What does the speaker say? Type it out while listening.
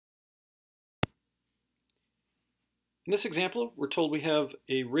In this example, we're told we have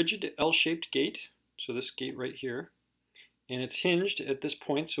a rigid L-shaped gate, so this gate right here, and it's hinged at this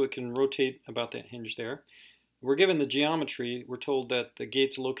point so it can rotate about that hinge there. We're given the geometry. We're told that the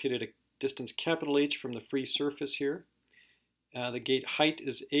gate's located at a distance capital H from the free surface here. The gate height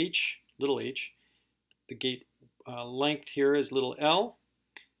is h, little h. The gate length here is little l.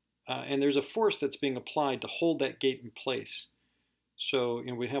 And there's a force that's being applied to hold that gate in place. So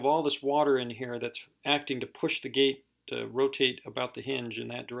we have all this water in here that's acting to push the gate to rotate about the hinge in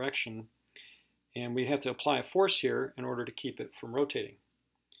that direction. And we have to apply a force here in order to keep it from rotating.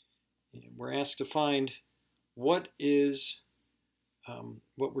 And we're asked to find what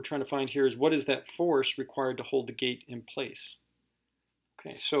we're trying to find here is what is that force required to hold the gate in place.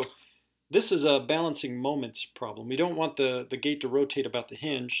 Okay, so this is a balancing moments problem. We don't want the gate to rotate about the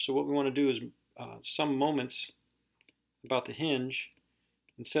hinge, so what we want to do is sum moments about the hinge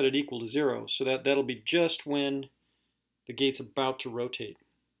and set it equal to 0, so that'll be just when the gate's about to rotate.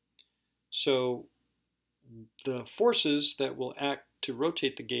 So the forces that will act to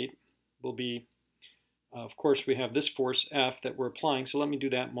rotate the gate will be, of course, we have this force F that we're applying, so let me do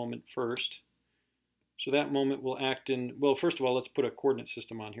that moment first. So that moment will act in, well, first of all, let's put a coordinate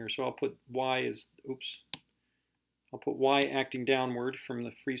system on here. So I'll put y as, I'll put y acting downward from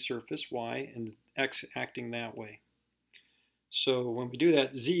the free surface, y, and x acting that way. So when we do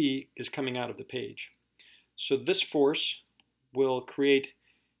that, z is coming out of the page. So this force will create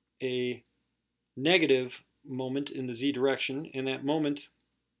a negative moment in the z direction, and that moment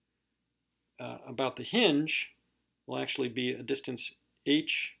about the hinge will actually be a distance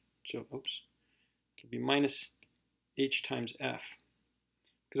h, so it'll be minus h times f.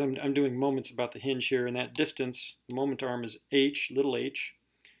 Because I'm doing moments about the hinge here, and that distance, the moment arm is h, little h.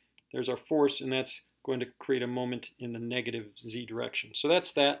 There's our force, and that's going to create a moment in the negative z direction. So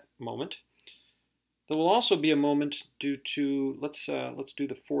that's that moment. There will also be a moment due to, let's do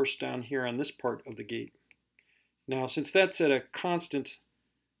the force down here on this part of the gate. Now, since that's at a constant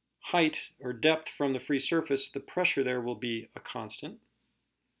height or depth from the free surface, the pressure there will be a constant.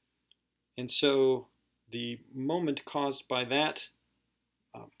 And so the moment caused by that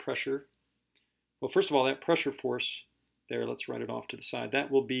pressure, well, first of all, that pressure force there, let's write it off to the side, that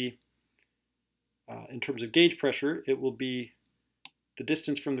will be, in terms of gauge pressure, it will be the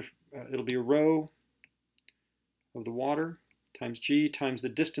distance from the, it'll be a rho of the water times g times the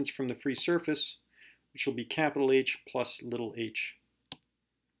distance from the free surface, which will be capital H plus little h.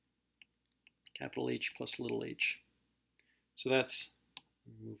 Capital H plus little h. So that's,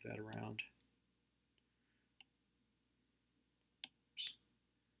 move that around. Oops.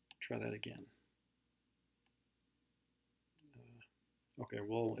 Try that again. Okay,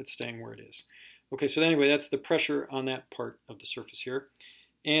 well, it's staying where it is. Okay, so anyway, that's the pressure on that part of the surface here.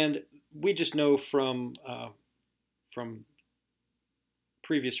 And we just know from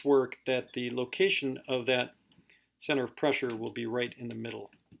previous work that the location of that center of pressure will be right in the middle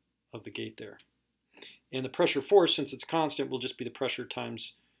of the gate there. And the pressure force, since it's constant, will just be the pressure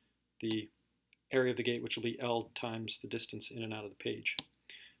times the area of the gate, which will be L times the distance in and out of the page.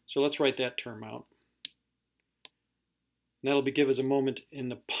 So let's write that term out. And that'll give us a moment in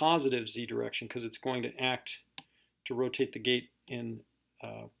the positive z direction because it's going to act to rotate the gate in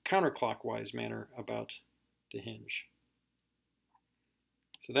a counterclockwise manner about the hinge.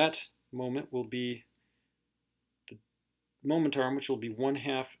 So that moment will be the moment arm, which will be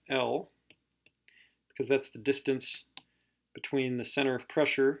 1/2 L, because that's the distance between the center of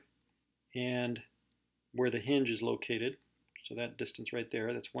pressure and where the hinge is located. So that distance right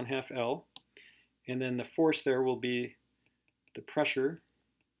there, that's 1/2 L. And then the force there will be the pressure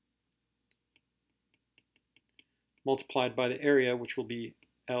multiplied by the area, which will be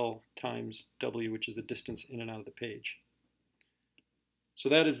L times W, which is the distance in and out of the page. So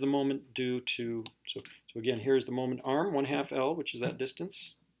that is the moment due to, so again, here's the moment arm, 1/2 L, which is that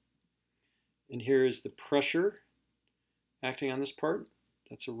distance. And here is the pressure acting on this part.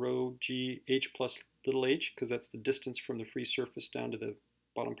 That's a rho g h plus little h, because that's the distance from the free surface down to the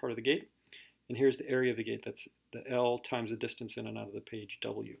bottom part of the gate. And here's the area of the gate. That's the L times the distance in and out of the page,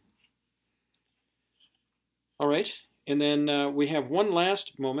 W. All right, and then we have one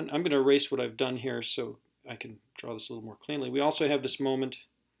last moment. I'm going to erase what I've done here so I can draw this a little more cleanly. We also have this moment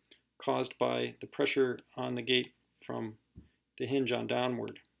caused by the pressure on the gate from the hinge on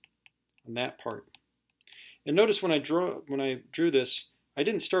downward, on that part. And notice when I drew this, I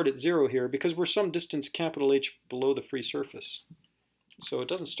didn't start at 0 here because we're some distance capital H below the free surface. So it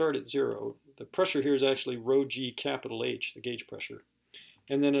doesn't start at 0. The pressure here is actually rho g capital H, the gauge pressure.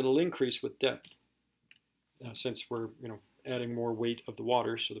 And then it'll increase with depth since we're adding more weight of the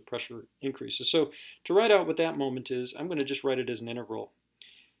water, so the pressure increases. So to write out what that moment is, I'm going to just write it as an integral.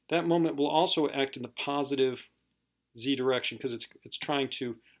 That moment will also act in the positive z direction because it's trying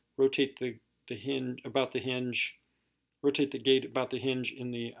to rotate the hinge about the hinge, rotate the gate about the hinge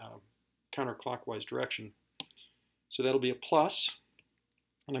in the counterclockwise direction. So that'll be a plus,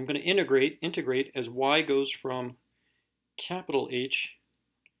 and I'm going to integrate as y goes from capital H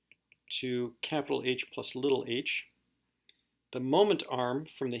to capital H plus little h. The moment arm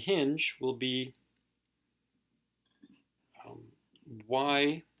from the hinge will be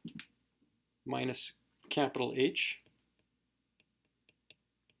y minus capital H.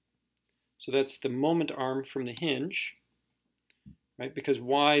 So that's the moment arm from the hinge, right? Because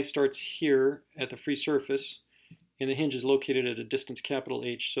y starts here at the free surface, and the hinge is located at a distance capital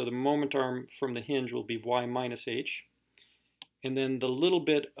H. So the moment arm from the hinge will be y minus h. And then the little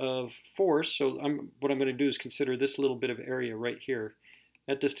bit of force, so what I'm going to do is consider this little bit of area right here.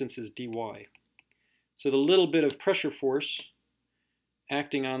 That distance is dy. So the little bit of pressure force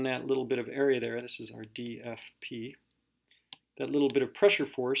acting on that little bit of area there, this is our dFp, that little bit of pressure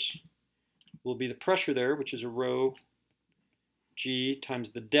force will be the pressure there, which is a rho g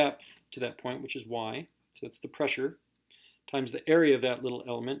times the depth to that point, which is y, so that's the pressure, times the area of that little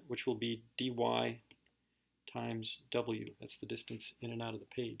element, which will be dy times w. That's the distance in and out of the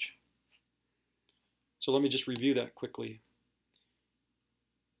page. So let me just review that quickly.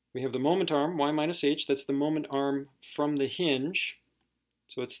 We have the moment arm, y minus h, that's the moment arm from the hinge.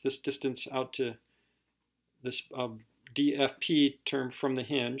 So it's this distance out to this dFp term from the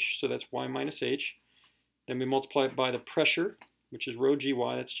hinge, so that's y minus h. Then we multiply it by the pressure, which is rho gy,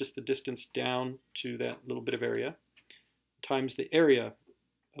 that's just the distance down to that little bit of area, times the area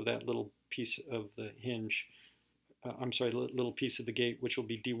of that little piece of the hinge, little piece of the gate, which will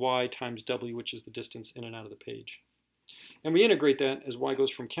be dy times w, which is the distance in and out of the page. And we integrate that as y goes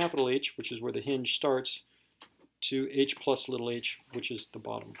from capital H, which is where the hinge starts, to h plus little h, which is the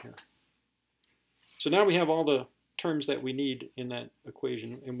bottom here. So now we have all the terms that we need in that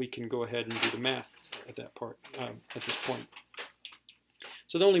equation, and we can go ahead and do the math at that part, at this point.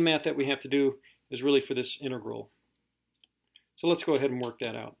 So the only math that we have to do is really for this integral. So let's go ahead and work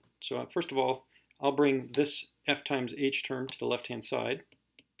that out. So first of all, I'll bring this f times h term to the left-hand side.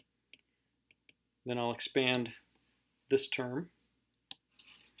 Then I'll expand this term.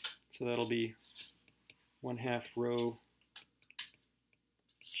 So that'll be 1/2 rho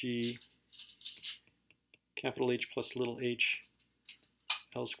g capital H plus little h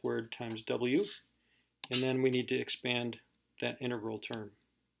L squared times w. And then we need to expand that integral term.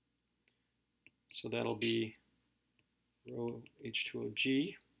 So that'll be rho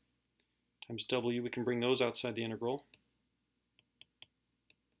H2OG times w. We can bring those outside the integral.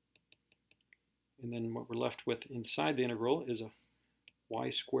 And then what we're left with inside the integral is a y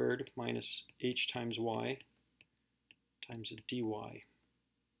squared minus h times y times a dy.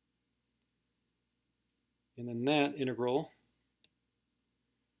 And then that integral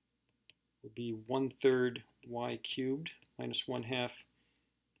will be 1/3 y cubed minus 1/2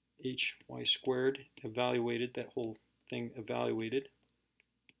 h y squared, evaluated, that whole thing evaluated,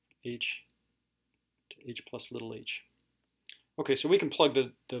 h to h plus little h. Okay, so we can plug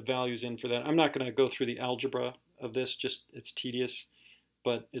the values in for that. I'm not going to go through the algebra of this, just it's tedious,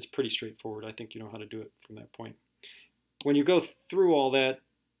 but it's pretty straightforward. I think you know how to do it from that point. When you go through all that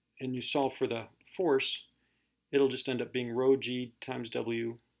and you solve for the force, it'll just end up being rho g times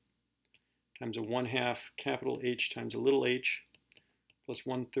w times a 1/2 capital H times a little h plus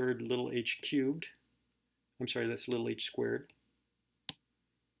 1/3 little h cubed. I'm sorry, that's little h squared.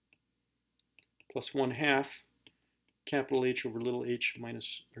 Plus 1/2 capital H over little h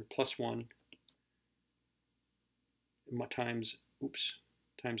minus, or plus 1 times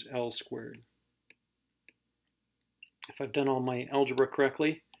L squared. If I've done all my algebra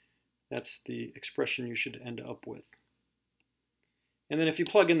correctly, that's the expression you should end up with. And then if you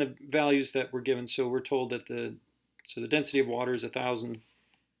plug in the values that were given, so we're told that the density of water is 1,000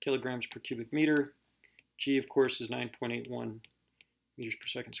 kilograms per cubic meter. G, of course, is 9.81 meters per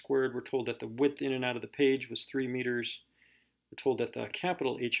second squared. We're told that the width in and out of the page was 3 meters. We're told that the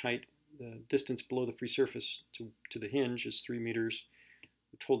capital H height, the distance below the free surface to the hinge, is 3 meters.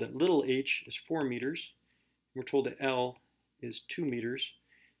 We're told that little h is 4 meters. We're told that L is 2 meters.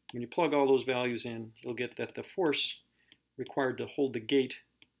 When you plug all those values in, you'll get that the force required to hold the gate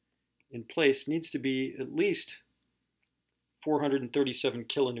in place needs to be at least 437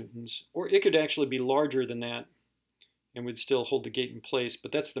 kilonewtons, or it could actually be larger than that and would still hold the gate in place,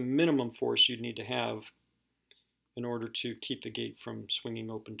 but that's the minimum force you'd need to have in order to keep the gate from swinging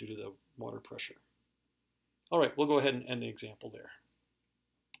open due to the water pressure. All right, we'll go ahead and end the example there.